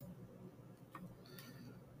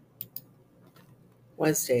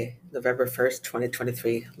Wednesday, November 1st,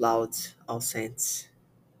 2023, Lauds, All Saints.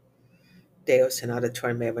 Deus in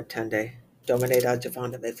auditorium me attende, Domine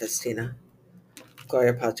adjuvanda me festina,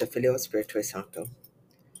 Gloria Patri Filio Spiritui Sancto,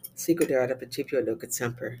 Sicut erat principio nunc et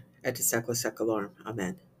semper, et in secula seculorum.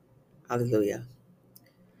 Amen. Alleluia.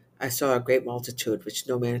 I saw a great multitude which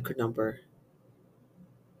no man could number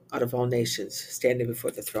out of all nations, standing before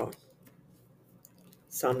the throne.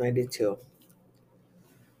 Psalm 92.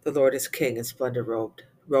 The Lord is King and splendor robed.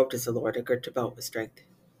 Robed is the Lord, and girt about with strength.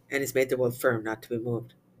 And he's made the world firm, not to be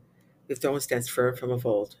moved. Your throne stands firm from of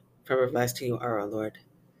old. From everlasting you are, O Lord.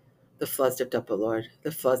 The floods lift up, O Lord.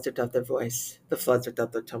 The floods lift up their voice. The floods lift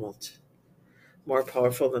up their tumult. More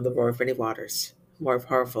powerful than the roar of many waters. More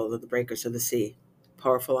powerful than the breakers of the sea.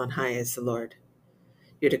 Powerful on high is the Lord.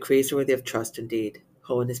 Your decrees are worthy of trust indeed.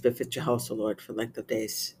 Holiness befits your house, O Lord, for length of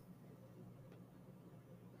days.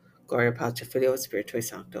 Gloria Patri Filio Spiritui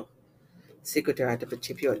Sancto. Sicut erat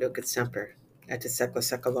principio nunc et semper, et in secula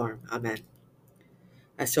seculorum. Amen.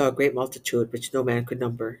 I saw a great multitude which no man could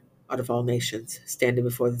number, out of all nations, standing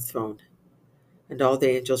before the throne. And all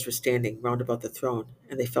the angels were standing round about the throne,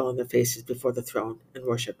 and they fell on their faces before the throne, and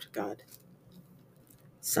worshipped God.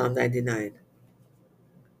 Psalm 99.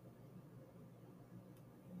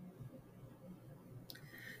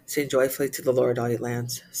 Sing joyfully to the Lord, all ye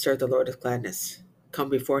lands. Serve the Lord with gladness. Come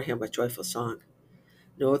before him with joyful song.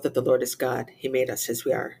 Know that the Lord is God. He made us as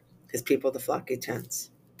we are, his people the flock he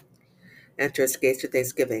tends. Enter his gates with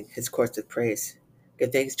thanksgiving, his courts with praise. Give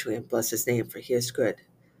thanks to him, bless his name, for he is good.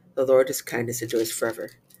 The Lord, his kindness endures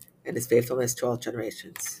forever, and his faithfulness to all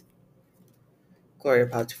generations. Gloria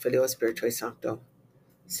Patri Filio Spiritui Sancto.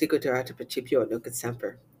 Sicut erat principio nunc et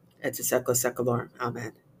semper, et in secula seculorum.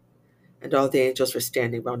 Amen. And all the angels were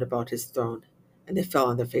standing round about his throne, and they fell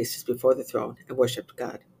on their faces before the throne, and worshipped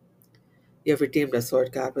God. You have redeemed us,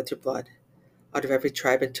 Lord God, with your blood, out of every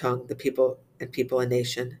tribe and tongue, the people and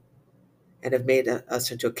nation, and have made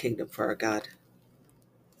us into a kingdom for our God.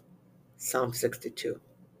 Psalm 62.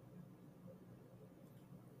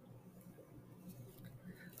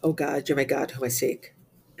 O God, you're my God whom I seek.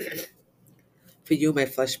 For you my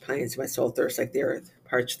flesh pines, my soul thirsts like the earth,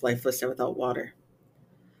 parched, lifeless, and without water.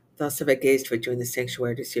 Thus have I gazed toward you in the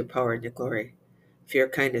sanctuary to see your power and your glory. For your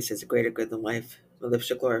kindness is a greater good than life. My lips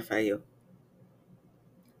shall glorify you.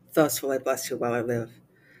 Thus will I bless you while I live.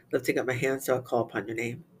 Lifting up my hands, I will call upon your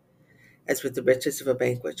name. As with the riches of a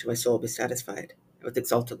banquet shall my soul be satisfied, and with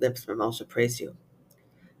exalted lips my mouth shall praise you.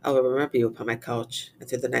 I will remember you upon my couch, and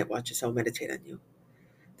through the night watches I will meditate on you.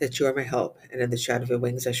 That you are my help, and in the shadow of your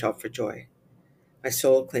wings I shout for joy. My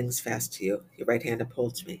soul clings fast to you, your right hand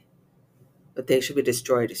upholds me. But they shall be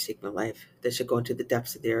destroyed who seek my life. They shall go into the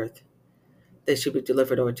depths of the earth. They shall be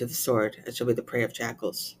delivered over to the sword, and shall be the prey of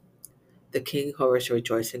jackals. The king, however, shall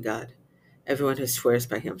rejoice in God. Everyone who swears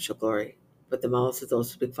by him shall glory, but the mouths of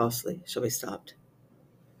those who speak falsely shall be stopped.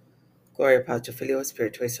 Gloria Patri Filio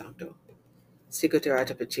Spiritui Sancto. Sicut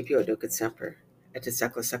erat principio nunc et semper, et in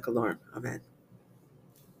secula seculorum. Amen.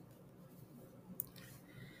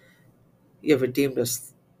 You have redeemed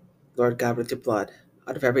us, Lord God, with your blood,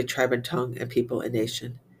 out of every tribe and tongue and people and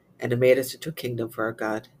nation, and have made us into a kingdom for our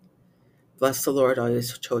God. Bless the Lord, all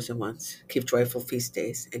his chosen ones. Keep joyful feast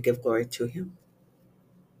days, and give glory to him.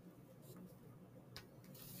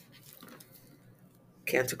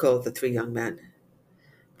 Canticle of the Three Young Men.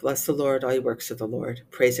 Bless the Lord, all ye works of the Lord.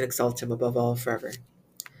 Praise and exalt him above all forever.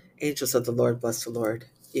 Angels of the Lord, bless the Lord.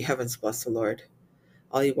 Ye heavens, bless the Lord.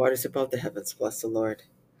 All ye waters above the heavens, bless the Lord.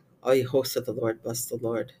 All ye hosts of the Lord, bless the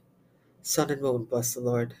Lord. Sun and moon, bless the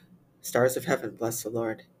Lord. Stars of heaven, bless the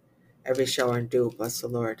Lord. Every shower and dew, bless the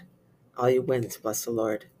Lord. All ye winds, bless the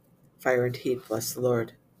Lord. Fire and heat, bless the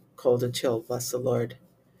Lord. Cold and chill, bless the Lord.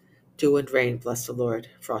 Dew and rain, bless the Lord.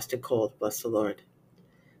 Frost and cold, bless the Lord.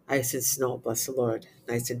 Ice and snow, bless the Lord.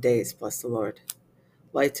 Nights and days, bless the Lord.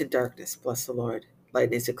 Light and darkness, bless the Lord.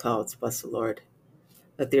 Lightnings and clouds, bless the Lord.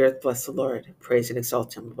 Let the earth bless the Lord. Praise and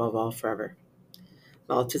exalt him above all forever.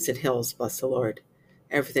 Mountains and hills, bless the Lord.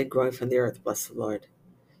 Everything growing from the earth, bless the Lord.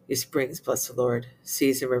 You springs, bless the Lord.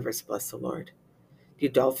 Seas and rivers, bless the Lord. You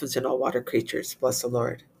dolphins and all water creatures, bless the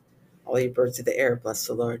Lord. All you birds of the air, bless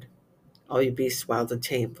the Lord. All you beasts wild and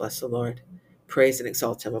tame, bless the Lord. Praise and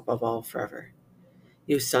exalt him above all forever.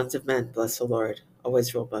 You sons of men, bless the Lord. O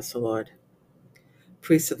Israel, bless the Lord.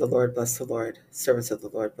 Priests of the Lord, bless the Lord. Servants of the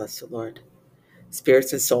Lord, bless the Lord.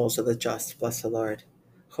 Spirits and souls of the just, bless the Lord.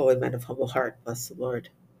 Holy men of humble heart, bless the Lord.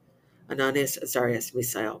 Ananias, Azarias,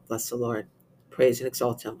 Misael, bless the Lord. Praise and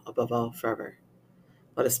exalt him above all forever.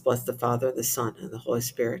 Let us bless the Father, and the Son, and the Holy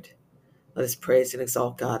Spirit. Let us praise and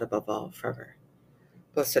exalt God above all forever.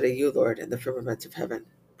 Blessed are you, Lord, in the firmament of heaven,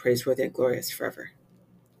 praiseworthy and glorious forever.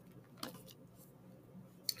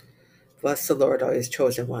 Bless the Lord, all his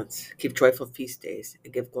chosen ones. Keep joyful feast days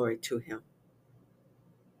and give glory to him.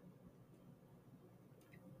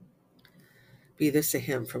 Be this a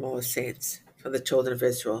hymn from all his saints, from the children of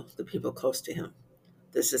Israel, the people close to him.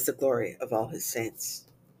 This is the glory of all his saints.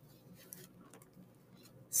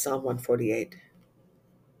 Psalm 148.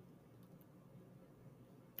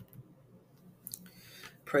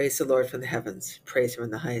 Praise the Lord from the heavens. Praise him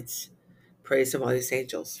in the heights. Praise him, all his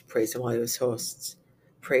angels. Praise him, all his hosts.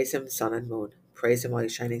 Praise him, sun and moon. Praise him, all you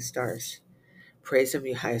shining stars. Praise him,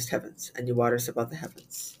 you highest heavens, and you waters above the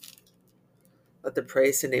heavens. Let them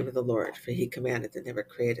praise the name of the Lord, for he commanded and never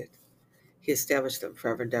created. He established them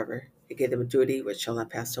forever and ever. He gave them a duty which shall not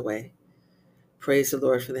pass away. Praise the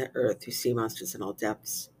Lord from the earth, you sea monsters in all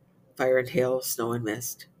depths. Fire and hail, snow and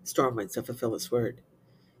mist, storm winds that fulfill his word.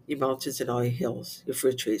 You mountains and all you hills, you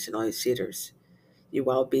fruit trees and all you cedars, you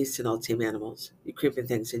wild beasts and all tame animals, you creeping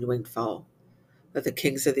things and you winged fowl. Let the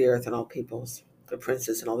kings of the earth and all peoples, the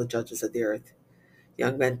princes and all the judges of the earth,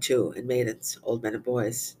 young men too and maidens, old men and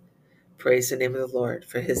boys, praise the name of the Lord,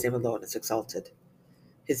 for his name alone is exalted.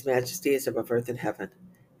 His majesty is above earth and heaven,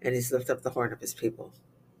 and he's lifted up the horn of his people.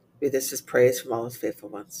 Be this his praise from all his faithful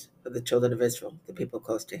ones, from the children of Israel, the people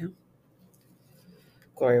close to him.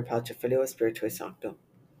 Gloria Patri Filio Spiritui Sancto,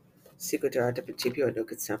 sicut erat in principio et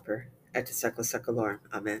nunc et semper, et in saecula saeculorum.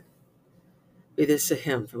 Amen. Be this a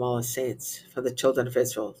hymn from all his saints, from the children of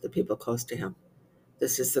Israel, the people close to him.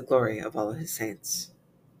 This is the glory of all his saints.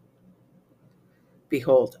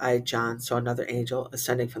 Behold, I, John, saw another angel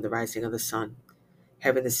ascending from the rising of the sun,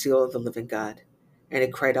 having the seal of the living God. And he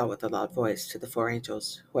cried out with a loud voice to the four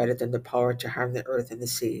angels, who had it in their power to harm the earth and the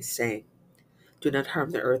sea, saying, Do not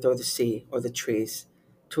harm the earth or the sea or the trees,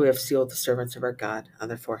 till we have sealed the servants of our God on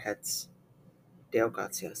their foreheads. Deo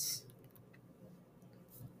gratias.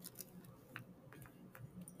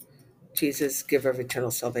 Jesus, giver of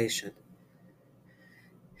eternal salvation,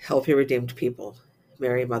 help your redeemed people.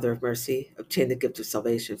 Mary, Mother of Mercy, obtain the gift of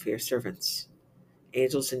salvation for your servants.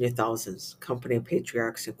 Angels in your thousands, company of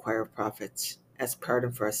patriarchs and choir of prophets, ask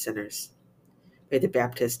pardon for us sinners. May the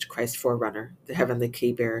Baptist, Christ's forerunner, the heavenly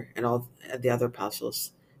key bearer, and all the other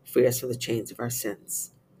apostles free us from the chains of our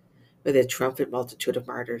sins. May the triumphant multitude of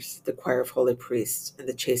martyrs, the choir of holy priests, and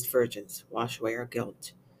the chaste virgins wash away our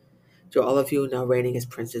guilt. To all of you now reigning as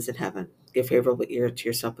princes in heaven, give favorable ear to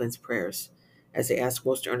your suppliants' prayers, as they ask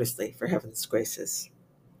most earnestly for heaven's graces.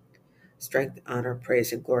 Strength, honor,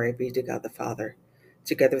 praise, and glory be to God the Father,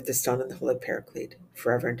 together with the Son and the Holy Paraclete,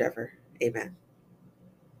 forever and ever. Amen.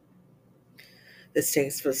 The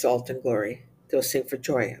saints will exult in glory. They will sing for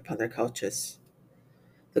joy upon their couches.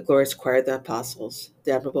 The glorious choir of the apostles,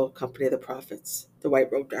 the admirable company of the prophets, the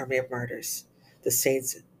white-robed army of martyrs, the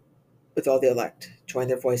saints with all the elect, join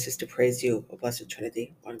their voices to praise you, O blessed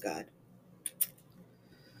Trinity, one God.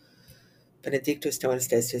 Benedictus Dominus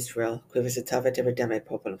Deus Israel, qui visitavit et redemit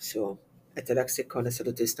populum suum, et electi conis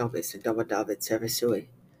salutis nobis in domo David servis sui,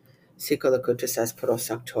 sic locutus est pro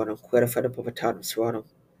sanctorum, quae fidem povitatum suorum,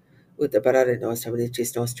 ut liberare nos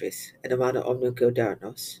amiciis nostris, et amana omnium gauderat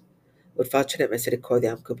nos, ut faciet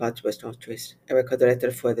misericordiam cupatibus nostris, et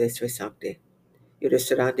recordaretur foedere sui sancti, iudis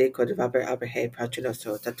durandi quod vaber abrahe patri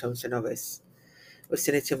nostro datum nobis, ut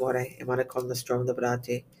sine timore, et manacum nostrum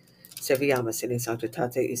liberati, serviamus in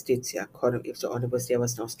sanctitate justitia, quorum ipso omnibus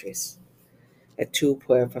Deus nostris, et tu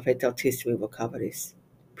puer profeta altissimi vocaveris,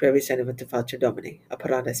 brevis animata face Domini,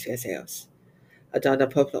 apparatus fies eos, adanda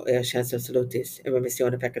popolo ea chance salutis, et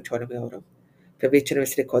remissione peccatorum eorum, per vicina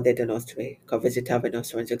misericordia de nostri, quod visitave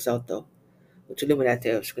nostrum exalto, ut illuminat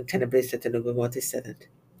eos, cum tenebris et nubum mortis sedent,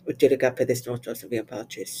 ut judicat pedis nostros viam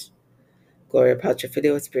pacis. Gloria Patri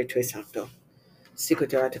Filio et Spiritui Sancto,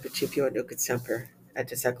 sicut erat in principio et nunc et semper,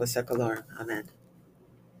 et in saecula saeculorum. Amen.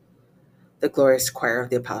 The glorious choir of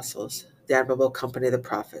the apostles, the admirable company of the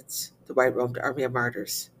prophets, the white-robed army of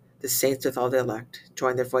martyrs, the saints with all the elect,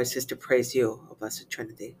 join their voices to praise you, O blessed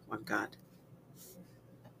Trinity, one God.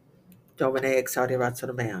 Domine exaudi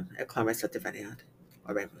ratio meam, et clame sat diveniat.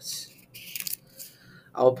 Oremus.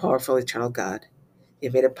 All-powerful, eternal God,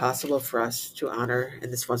 you made it possible for us to honor in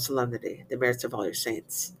this one solemnity the merits of all your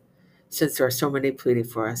saints. Since there are so many pleading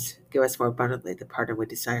for us, give us more abundantly the pardon we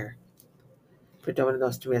desire. Per Domine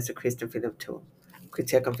nostrum Iesu Christum fidem tuum, qui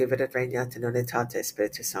tecum vivit et regnat in unitate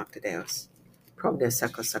Spiritus Sancti Deus, pro omnia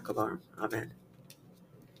saecula saeculorum. Amen.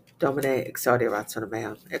 Domine exaudi ratio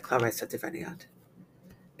meam, et clame sat diveniat.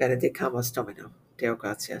 Benedicamus Domino, Deo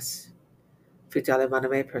gratias. Fidele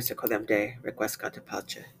manime persequelem Dei, requiescat in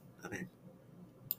pace. Amen.